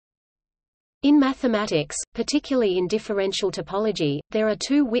In mathematics, particularly in differential topology, there are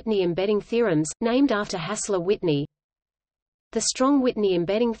two Whitney embedding theorems, named after Hassler-Whitney. The strong Whitney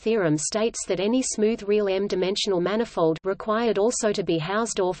embedding theorem states that any smooth real m-dimensional manifold required also to be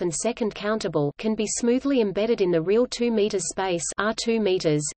Hausdorff and second countable can be smoothly embedded in the real 2 meters space R2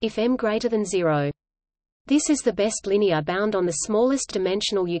 meters, if m greater than 0. This is the best linear bound on the smallest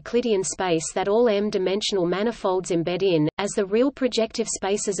dimensional Euclidean space that all m-dimensional manifolds embed in, as the real projective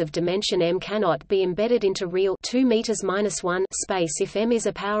spaces of dimension m cannot be embedded into real 2 meters -1 space if m is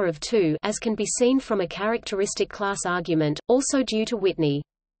a power of 2, as can be seen from a characteristic class argument, also due to Whitney.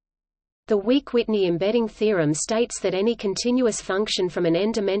 The weak Whitney embedding theorem states that any continuous function from an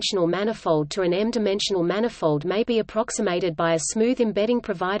n-dimensional manifold to an m-dimensional manifold may be approximated by a smooth embedding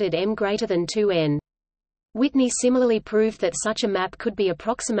provided m greater than 2n. Whitney similarly proved that such a map could be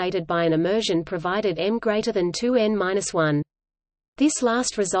approximated by an immersion provided m greater than 2n-1. This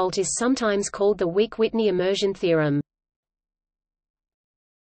last result is sometimes called the weak Whitney immersion theorem.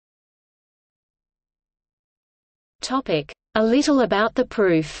 A little about the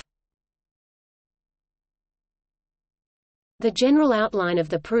proof. The general outline of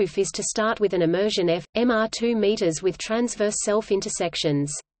the proof is to start with an immersion f, mr2 meters with transverse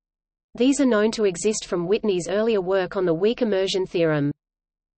self-intersections. These are known to exist from Whitney's earlier work on the weak immersion theorem.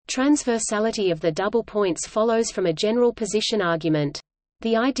 Transversality of the double points follows from a general position argument.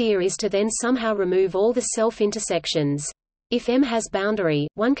 The idea is to then somehow remove all the self-intersections. If M has boundary,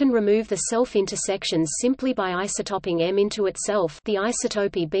 one can remove the self-intersections simply by isotoping M into itself, the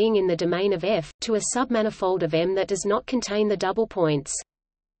isotopy being in the domain of F, to a submanifold of M that does not contain the double points.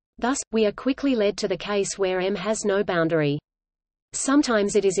 Thus, we are quickly led to the case where M has no boundary.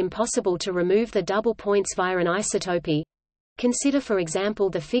 Sometimes it is impossible to remove the double points via an isotopy. Consider for example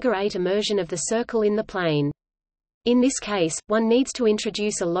the figure 8 immersion of the circle in the plane. In this case, one needs to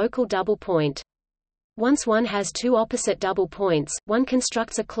introduce a local double point. Once one has two opposite double points, one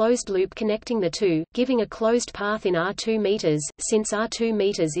constructs a closed loop connecting the two, giving a closed path in R2 meters. Since R2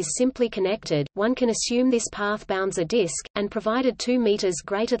 meters is simply connected, one can assume this path bounds a disk, and provided 2 meters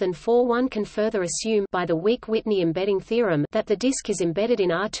greater than 4, one can further assume by the weak Whitney embedding theorem that the disk is embedded in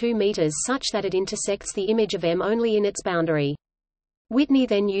R2 meters such that it intersects the image of M only in its boundary. Whitney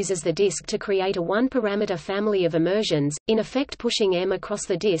then uses the disk to create a one-parameter family of immersions, in effect pushing M across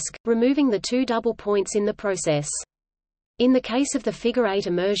the disk, removing the two double points in the process. In the case of the figure 8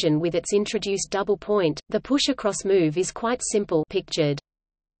 immersion with its introduced double point, the push-across move is quite simple pictured.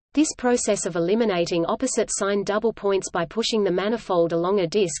 This process of eliminating opposite sign double points by pushing the manifold along a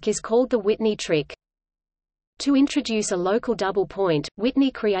disk is called the Whitney trick. To introduce a local double point,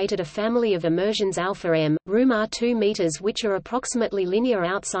 Whitney created a family of immersions alpha m, room R2 meters which are approximately linear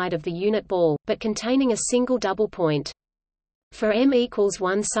outside of the unit ball, but containing a single double point. For m equals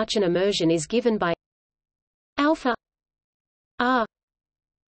 1, such an immersion is given by alpha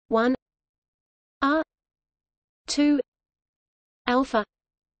r1 r2 alpha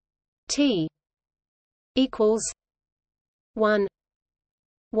t equals 1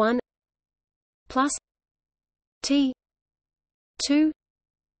 plus T 2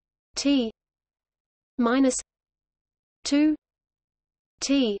 T minus 2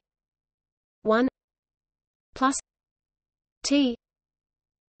 T 1 plus T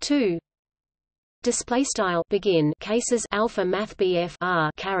 2. Display style begin cases alpha math BF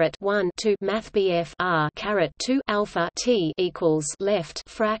r caret 1 to math BF r caret 2 alpha T equals left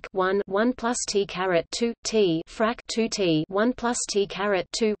frac 1 plus T caret 2 T frac 2 T 1 plus T caret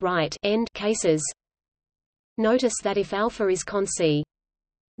 2 right end cases. Notice that if alpha is conc.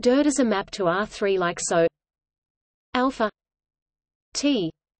 Dirt as a map to R3 like so, alpha T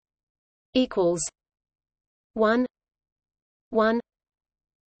equals 1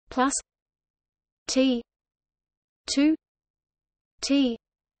 plus T 2 T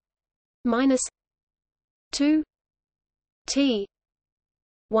minus 2 T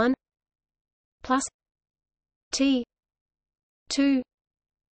 1 plus T 2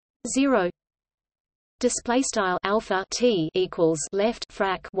 0. Display style alpha T equals left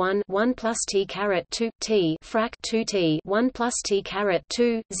frac 1 plus T caret 2 T frac 2 T 1 plus T caret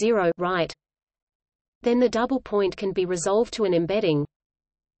 2 0 right. Then the double point can be resolved to an embedding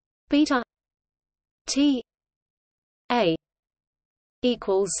beta T A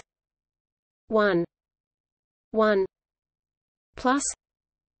equals 1 plus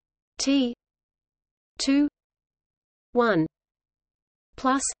T 2 1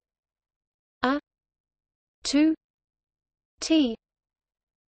 plus a 2 T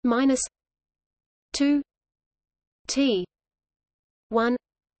minus 2 T 1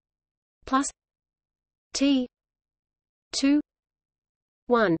 plus T 2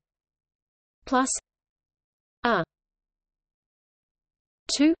 1 plus a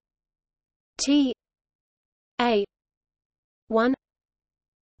 2 t a 1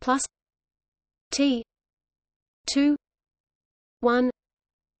 plus t 2 1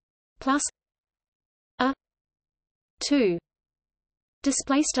 plus a 2.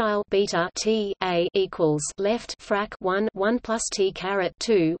 Display style beta t a equals left frac 1 1 plus t caret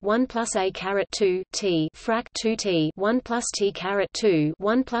 2 1 plus a caret 2 t frac 2 t 1 plus t caret 2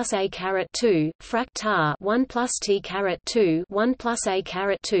 1 plus a caret 2 frac tar 1 plus t caret 2 1 plus a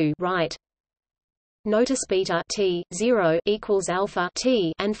caret 2 right. Notice beta t 0 equals alpha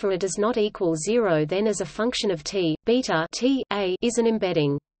t, and for a does not equal 0, then as a function of t, beta t a is an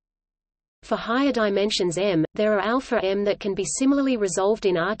embedding. For higher dimensions m, there are alpha m that can be similarly resolved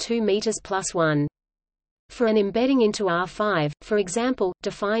in R2 meters plus 1. For an embedding into R5, for example,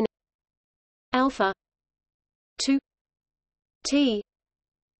 define alpha 2 t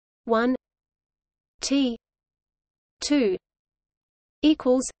 1 t 2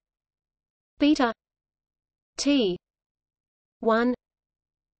 equals beta t 1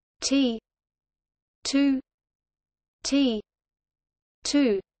 t 2 t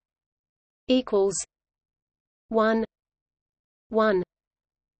 2 equals 1 1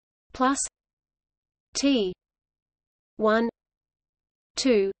 plus t 1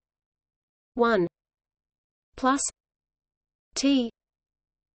 2 1 plus t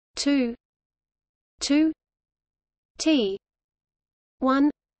 2 2 t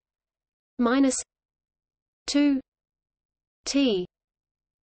 1 minus 2 t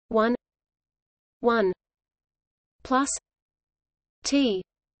 1 1 plus t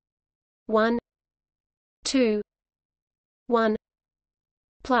 1 2 1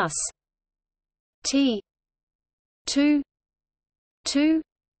 plus t 2 2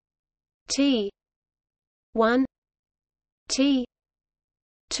 t 1 t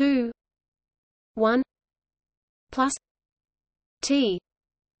 2 1 plus t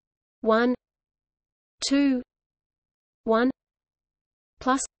 1 2 1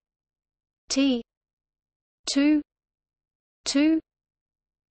 plus t 2 2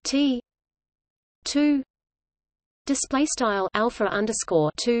 t 2. Display style alpha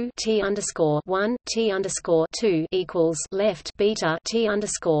underscore 2 t underscore 1 t underscore 2 equals left beta t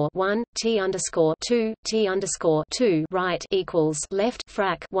underscore 1 t underscore 2 t underscore 2 right equals left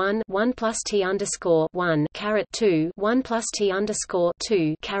frac 1 1 plus t underscore 1 caret 2 1 plus t underscore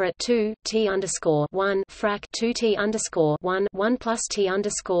 2 caret 2 t underscore 1 frac 2 t underscore 1 1 plus t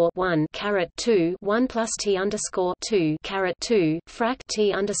underscore 1 caret 2 1 plus t underscore 2 caret 2 frac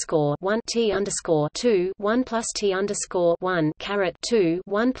t underscore 1 t underscore 2 1 plus t underscore 1 caret 2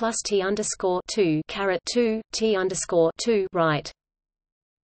 1 plus t underscore 2 caret 2 t underscore 2 right.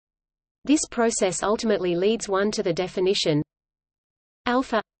 This process ultimately leads one to the definition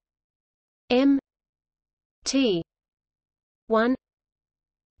alpha m t 1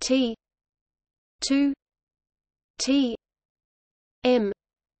 t 2 t m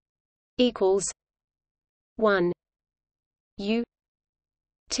equals 1 u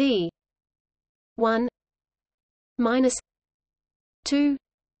t 1 minus 2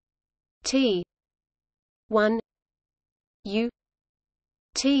 t 1 u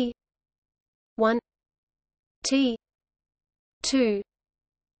t 1 t 2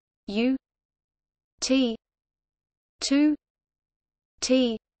 u t 2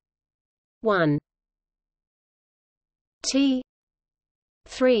 t 1 t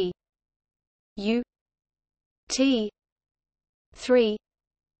 3 u t 3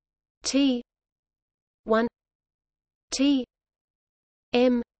 t 1 t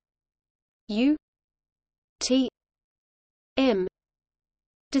m u t m.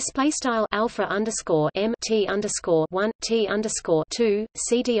 Display style alpha underscore m t underscore 1 t underscore 2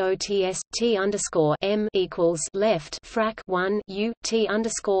 cdots t underscore m equals left frac 1 u t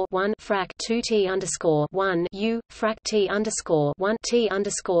underscore 1 frac 2 t underscore 1 u frac t underscore 1 t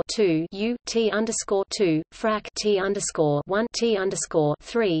underscore 2 u t underscore 2 frac t underscore 1 t underscore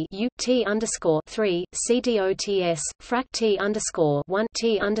 3 u t underscore 3 cdots frac t underscore 1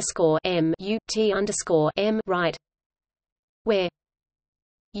 t underscore m u t underscore m right, where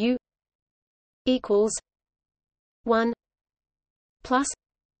u equals 1 plus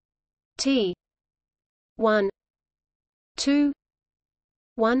t 1 2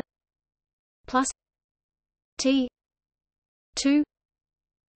 1 plus t 2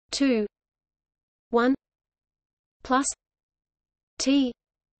 2 1 plus t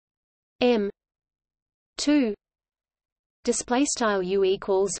m 2. Display style u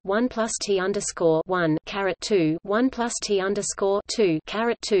equals 1 plus t underscore 1 caret 2 1 plus t underscore 2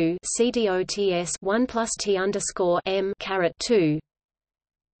 caret 2 cdots 1 plus t underscore m caret 2.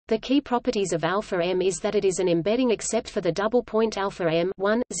 The key properties of alpha M is that it is an embedding except for the double point alpha M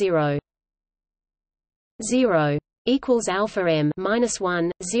 1, 0. 0 equals alpha M minus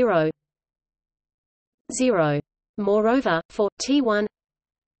 1, 0, 0. Moreover, for T1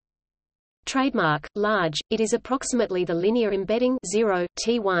 trademark large, it is approximately the linear embedding 0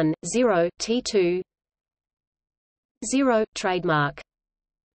 T1 0 T2 0 trademark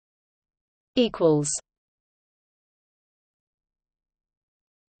equals.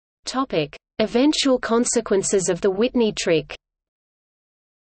 Topic: Eventual consequences of the Whitney trick.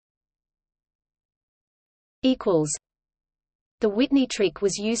 Equals. The Whitney trick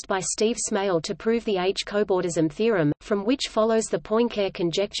was used by Steve Smale to prove the H-cobordism theorem, from which follows the Poincare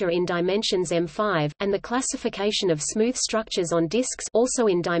conjecture in dimensions M5, and the classification of smooth structures on disks also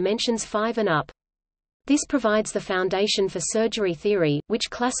in dimensions 5 and up. This provides the foundation for surgery theory, which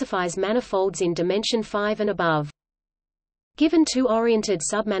classifies manifolds in dimension 5 and above. Given two oriented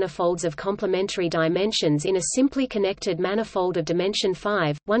submanifolds of complementary dimensions in a simply connected manifold of dimension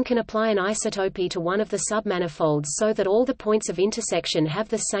 5, one can apply an isotopy to one of the submanifolds so that all the points of intersection have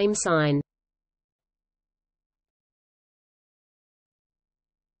the same sign.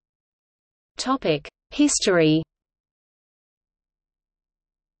 History.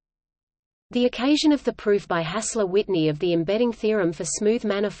 The occasion of the proof by Hassler-Whitney of the embedding theorem for smooth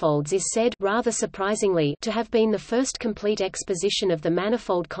manifolds is said, rather surprisingly, to have been the first complete exposition of the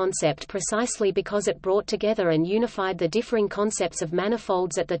manifold concept precisely because it brought together and unified the differing concepts of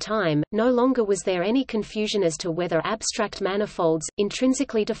manifolds at the time. No longer was there any confusion as to whether abstract manifolds,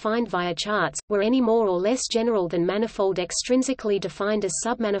 intrinsically defined via charts, were any more or less general than manifold extrinsically defined as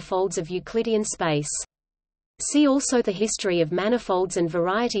submanifolds of Euclidean space. See also the history of manifolds and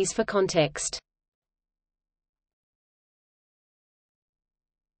varieties for context.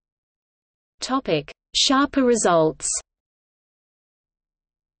 Topic: Sharper results.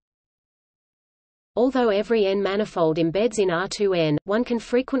 Although every n-manifold embeds in R2n, one can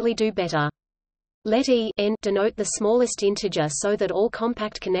frequently do better. Let E n denote the smallest integer so that all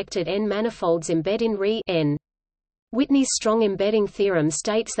compact connected n-manifolds embed in Re n. Whitney's strong embedding theorem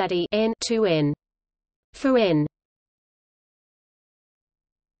states that E n 2n for n.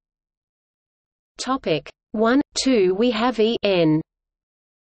 Topic 1, 2 we have E n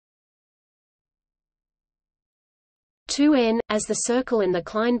 2n, as the circle and the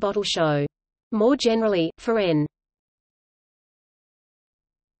Klein bottle show. More generally, for n.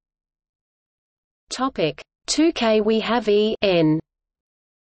 Topic 2k we have E n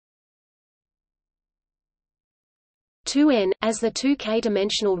 2n, as the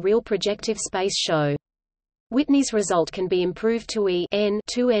 2k-dimensional real projective space show. Whitney's result can be improved to E n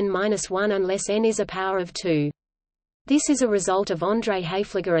 2n-1 unless n is a power of 2. This is a result of André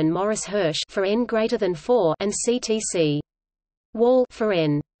Hayfliger and Maurice Hirsch for n greater than 4 and CTC. Wall for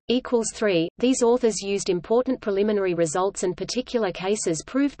n equals 3. These authors used important preliminary results and particular cases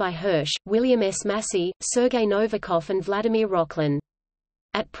proved by Hirsch, William S. Massey, Sergei Novikov and Vladimir Rokhlin.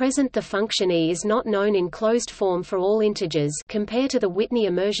 At present the function E is not known in closed form for all integers compared to the Whitney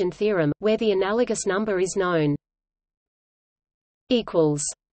immersion theorem, where the analogous number is known.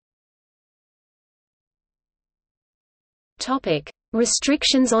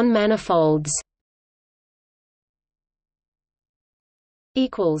 Restrictions on manifolds.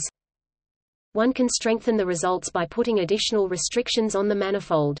 One can strengthen the results by putting additional restrictions on the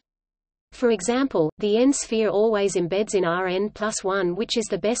manifold. For example, the n-sphere always embeds in Rn plus 1, which is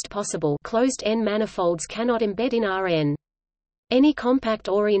the best possible. Closed n-manifolds cannot embed in Rn. Any compact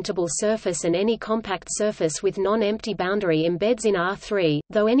orientable surface and any compact surface with non-empty boundary embeds in R3,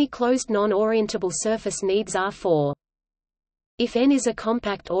 though any closed non-orientable surface needs R4. If n is a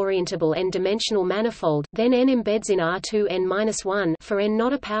compact orientable n-dimensional manifold, then n embeds in R2n-1. For n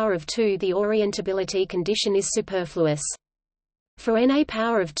not a power of 2, the orientability condition is superfluous. For n a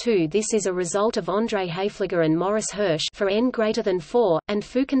power of 2, this is a result of André Hayfliger and Maurice Hirsch for n greater than 4, and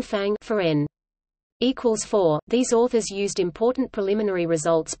Fukenfang for n equals 4. These authors used important preliminary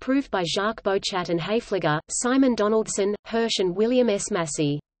results proved by Jacques Bochat and Hayfliger, Simon Donaldson, Hirsch and William S.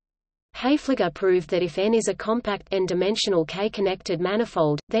 Massey. Hayfliger proved that if n is a compact n-dimensional k-connected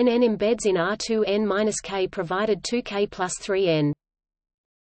manifold, then n embeds in R2n-k provided 2k plus 3n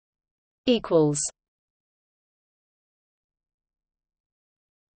equals.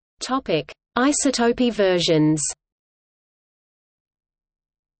 Topic: Isotopy versions.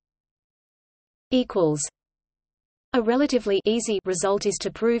 A relatively easy result is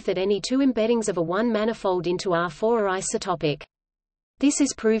to prove that any two embeddings of a one-manifold into R4 are isotopic. This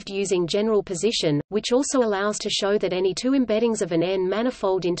is proved using general position, which also allows to show that any two embeddings of an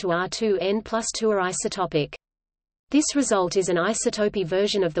n-manifold into R2n plus 2 are isotopic. This result is an isotopy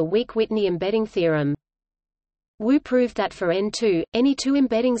version of the weak Whitney embedding theorem. Wu proved that for N2, any two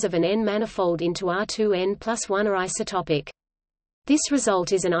embeddings of an N manifold into R2N plus 1 are isotopic. This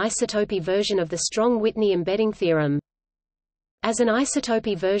result is an isotopy version of the strong Whitney embedding theorem. As an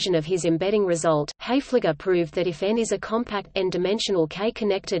isotopy version of his embedding result, Hayfliger proved that if N is a compact n-dimensional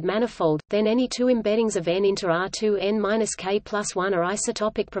K-connected manifold, then any two embeddings of N into R2N-K plus 1 are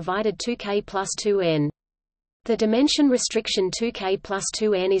isotopic provided 2K plus 2N. The dimension restriction 2K plus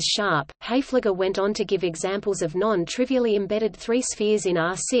 2N is sharp. Hayfliger went on to give examples of non-trivially embedded 3 spheres in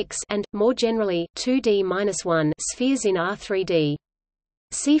R6 and, more generally, 2D-1 spheres in R3D.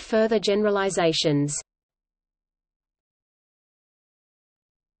 See further generalizations.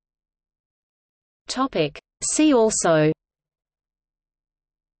 See also: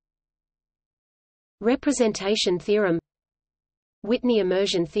 representation theorem, Whitney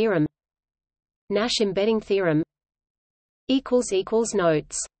immersion theorem, Nash embedding theorem.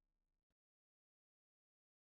 Notes